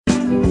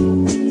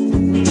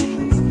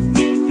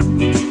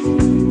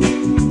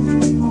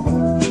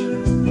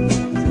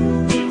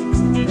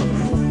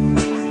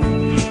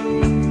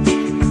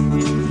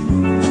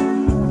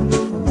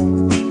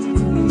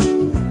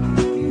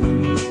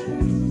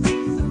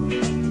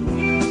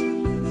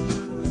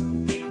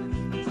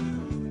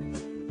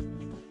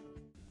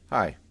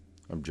Hi,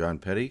 I'm John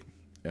Petty,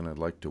 and I'd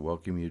like to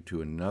welcome you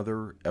to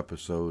another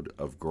episode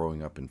of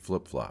Growing Up in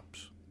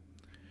Flip-Flops.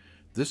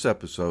 This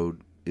episode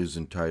is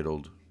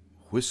entitled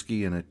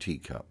Whiskey in a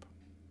Teacup.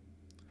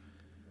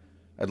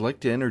 I'd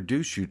like to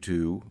introduce you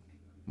to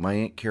my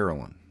Aunt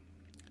Carolyn.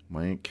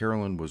 My Aunt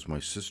Carolyn was my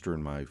sister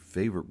and my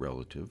favorite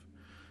relative.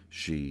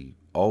 She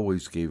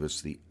always gave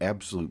us the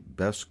absolute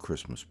best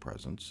Christmas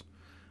presents.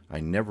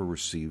 I never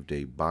received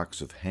a box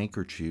of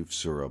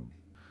handkerchiefs or a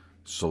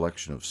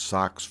selection of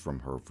socks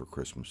from her for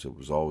Christmas. It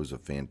was always a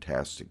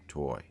fantastic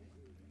toy.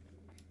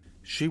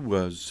 She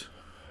was,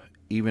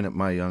 even at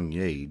my young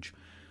age,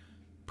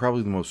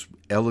 probably the most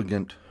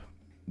elegant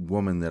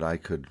woman that I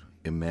could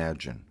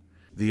imagine.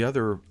 The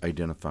other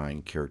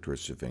identifying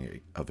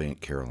characteristic of Aunt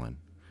Carolyn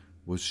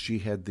was she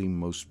had the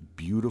most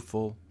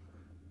beautiful,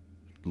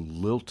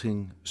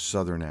 lilting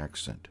Southern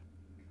accent.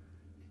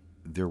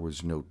 There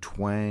was no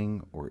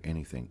twang or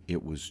anything.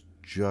 It was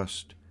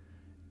just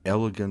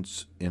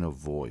elegance in a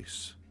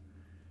voice.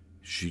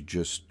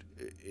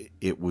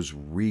 It was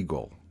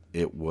regal.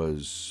 It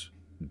was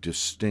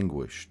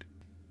distinguished.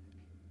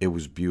 It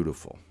was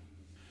beautiful.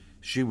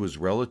 She was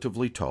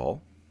relatively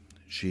tall.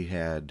 She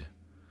had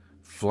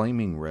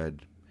flaming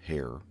red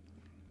hair.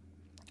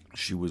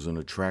 She was an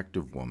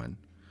attractive woman.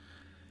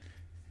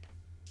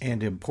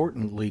 And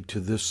importantly to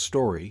this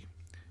story,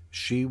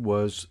 she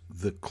was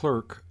the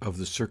clerk of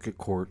the circuit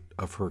court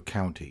of her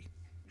county.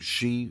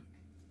 She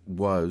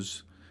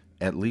was,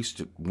 at least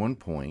at one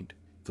point,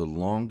 the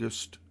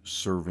longest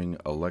serving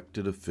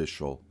elected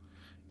official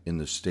in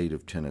the state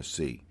of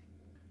Tennessee.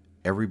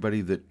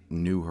 Everybody that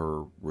knew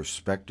her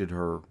respected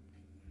her.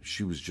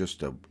 She was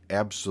just an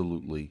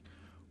absolutely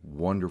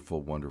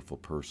wonderful, wonderful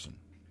person.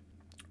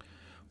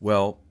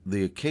 Well,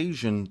 the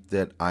occasion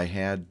that I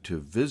had to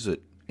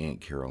visit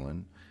Aunt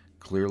Carolyn,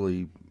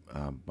 clearly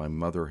my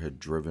mother had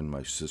driven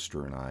my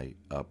sister and I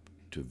up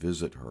to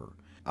visit her.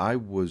 I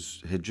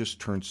had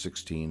just turned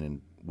 16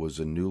 and was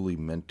a newly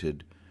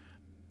minted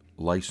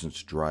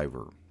licensed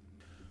driver.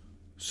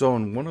 So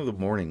on one of the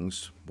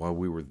mornings while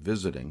we were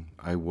visiting,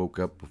 I woke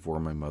up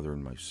before my mother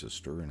and my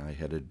sister, and I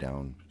headed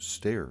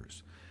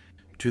downstairs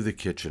to the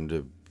kitchen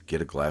to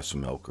get a glass of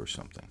milk or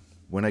something.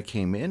 When I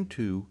came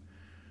into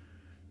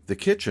the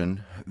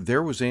kitchen,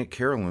 there was Aunt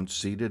Carolyn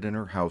seated in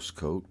her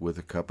housecoat with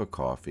a cup of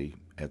coffee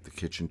at the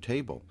kitchen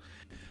table.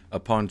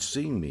 Upon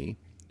seeing me,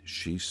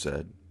 she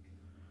said,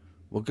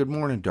 "Well, good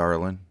morning,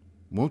 darling.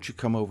 Won't you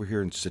come over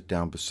here and sit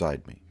down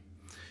beside me?"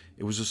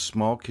 It was a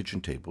small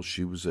kitchen table.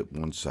 She was at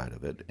one side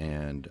of it,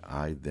 and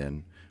I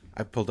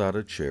pulled out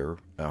a chair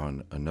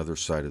on another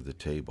side of the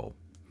table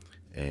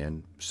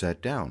and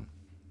sat down.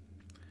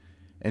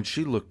 And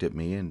she looked at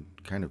me and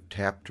kind of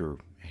tapped her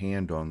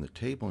hand on the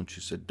table, and she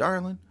said,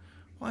 "Darling,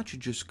 why don't you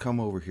just come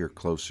over here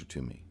closer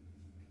to me?"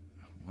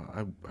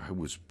 Well, I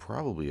was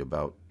probably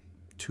about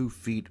 2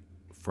 feet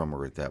from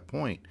her at that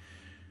point.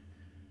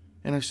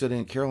 And I said,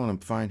 "Aunt Carolyn, I'm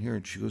fine here."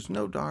 And she goes,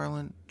 "No,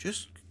 darling,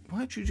 why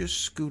don't you just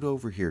scoot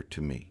over here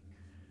to me?"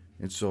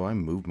 And so I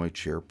moved my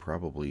chair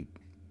probably,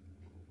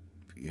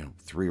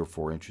 3 or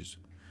 4 inches.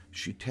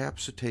 She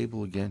taps the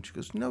table again. She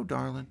goes, "No,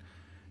 darling,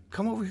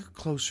 come over here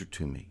closer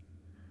to me."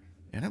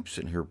 And I'm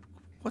sitting here,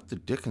 what the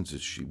dickens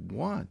does she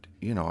want?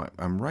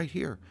 I'm right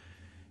here.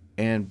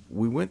 And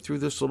we went through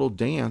this little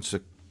dance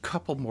a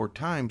couple more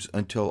times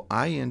until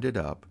I ended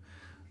up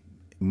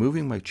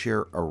moving my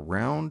chair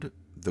around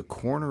the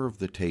corner of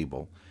the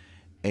table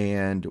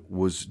and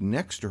was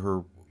next to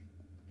her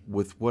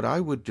with what I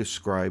would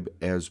describe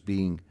as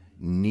being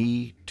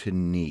knee to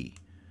knee.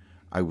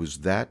 I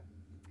was that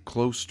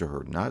close to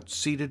her, not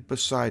seated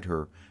beside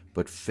her,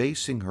 but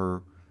facing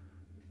her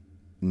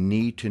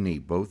knee to knee.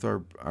 Both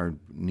our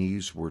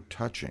knees were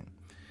touching.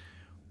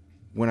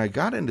 When I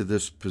got into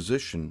this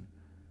position,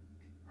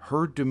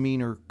 her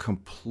demeanor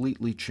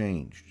completely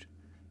changed.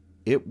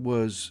 It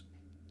was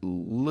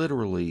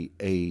literally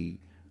a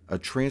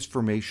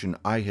transformation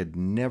I had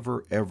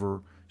never,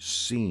 ever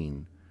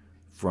seen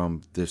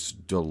from this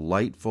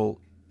delightful,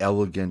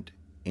 elegant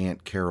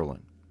Aunt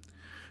Carolyn.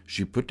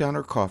 She put down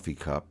her coffee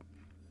cup,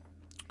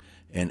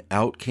 and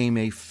out came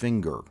a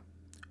finger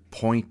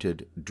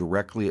pointed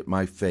directly at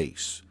my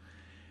face.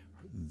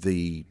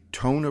 The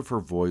tone of her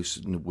voice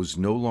was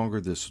no longer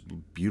this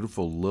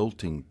beautiful,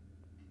 lilting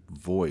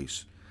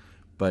voice,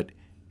 but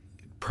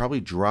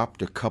probably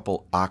dropped a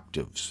couple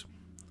octaves.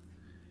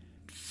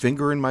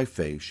 Finger in my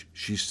face,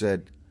 she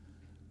said,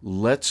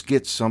 "Let's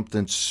get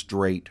something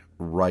straight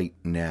right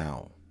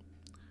now."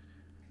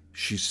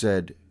 She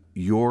said,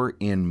 "You're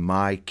in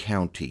my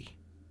county.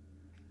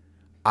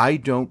 I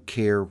don't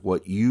care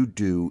what you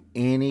do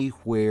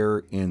anywhere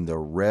in the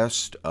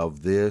rest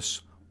of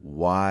this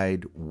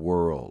wide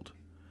world.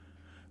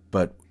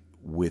 But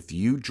with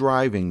you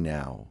driving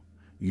now,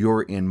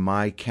 you're in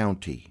my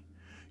county.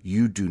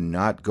 You do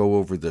not go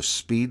over the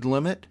speed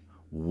limit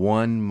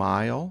 1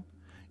 mile.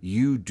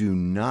 You do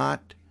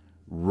not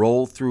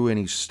roll through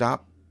any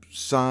stop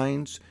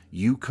signs.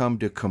 You come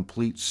to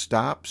complete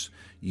stops.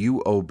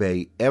 You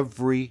obey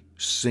every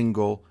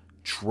single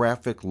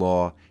traffic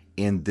law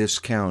in this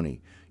county.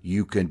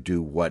 You can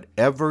do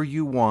whatever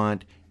you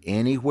want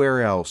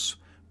anywhere else,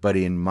 but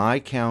in my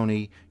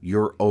county,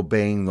 you're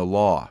obeying the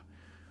law.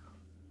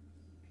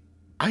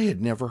 I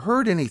had never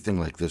heard anything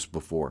like this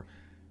before.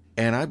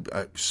 And I'm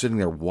sitting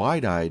there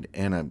wide-eyed,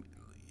 and I'm,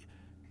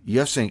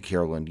 yes, Aunt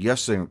Carolyn,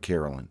 yes, Aunt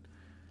Carolyn.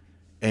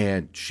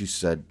 And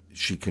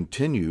she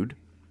continued,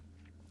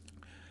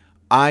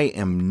 I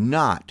am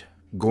not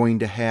going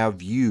to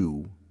have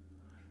you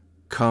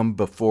come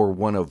before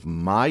one of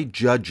my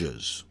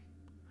judges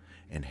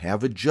and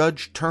have a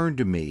judge turn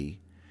to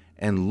me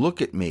and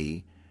look at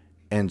me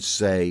and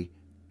say,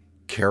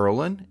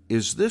 Carolyn,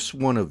 is this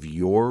one of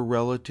your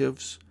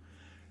relatives?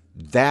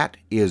 That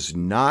is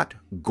not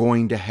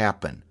going to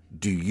happen.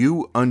 Do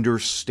you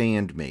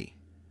understand me?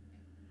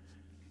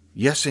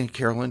 Yes, Aunt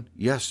Carolyn,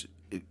 yes.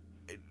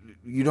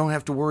 You don't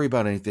have to worry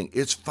about anything.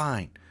 It's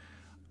fine.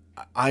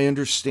 I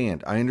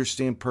understand. I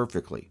understand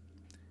perfectly.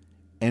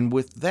 And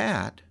with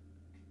that,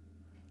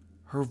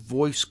 her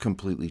voice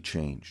completely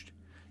changed.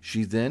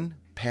 She then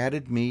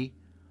patted me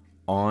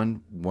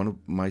on one of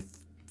my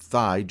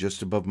thigh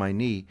just above my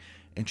knee,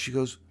 and she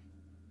goes,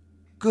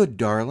 Good,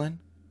 darling.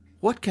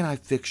 What can I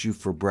fix you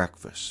for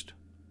breakfast?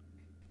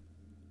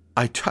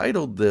 I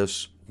titled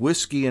this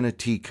Whiskey in a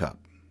Teacup.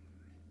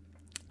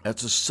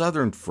 That's a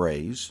Southern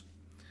phrase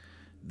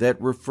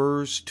that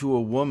refers to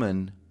a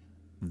woman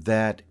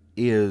that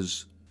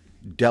is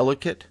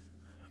delicate,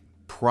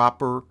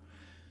 proper,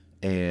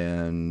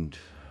 and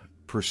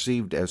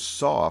perceived as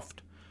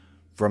soft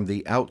from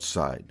the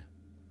outside.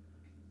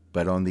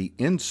 But on the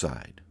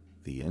inside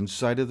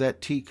of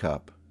that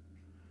teacup,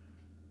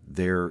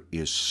 there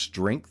is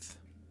strength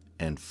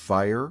and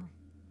fire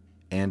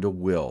and a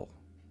will.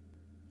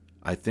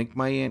 I think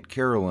my Aunt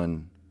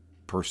Carolyn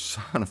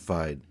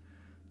personified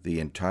the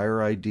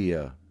entire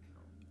idea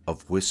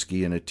of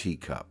whiskey in a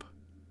teacup.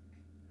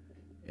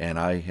 And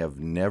I have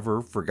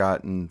never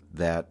forgotten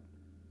that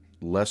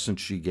lesson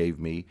she gave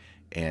me.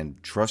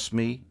 And trust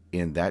me,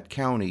 in that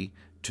county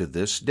to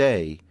this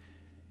day,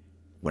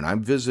 when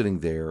I'm visiting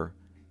there,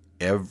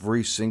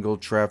 every single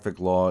traffic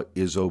law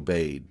is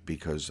obeyed,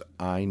 because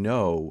I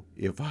know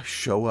if I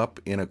show up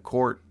in a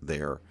court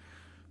there,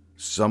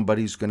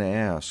 somebody's going to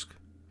ask,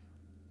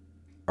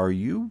 Are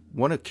you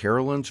one of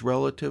Carolyn's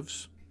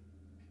relatives?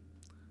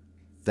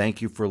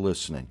 Thank you for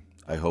listening.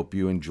 I hope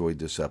you enjoyed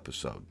this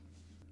episode.